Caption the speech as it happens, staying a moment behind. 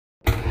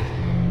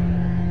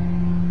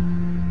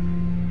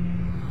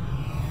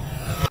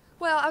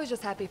Well, I was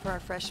just happy for our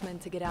freshmen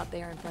to get out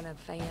there in front of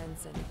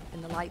fans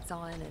and the lights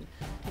on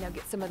and,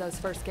 get some of those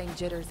first game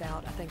jitters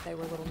out. I think they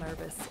were a little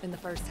nervous in the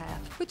first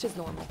half, which is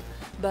normal.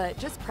 But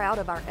just proud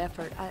of our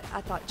effort.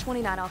 I thought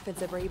 29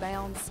 offensive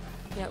rebounds.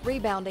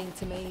 Rebounding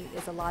to me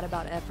is a lot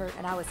about effort,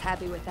 and I was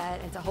happy with that.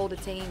 And to hold a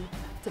team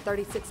to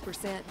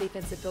 36%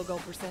 defensive field goal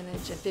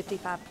percentage and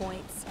 55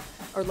 points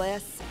or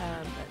less,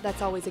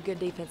 that's always a good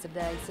defensive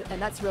day.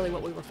 And that's really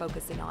what we were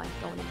focusing on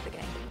going into the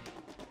game.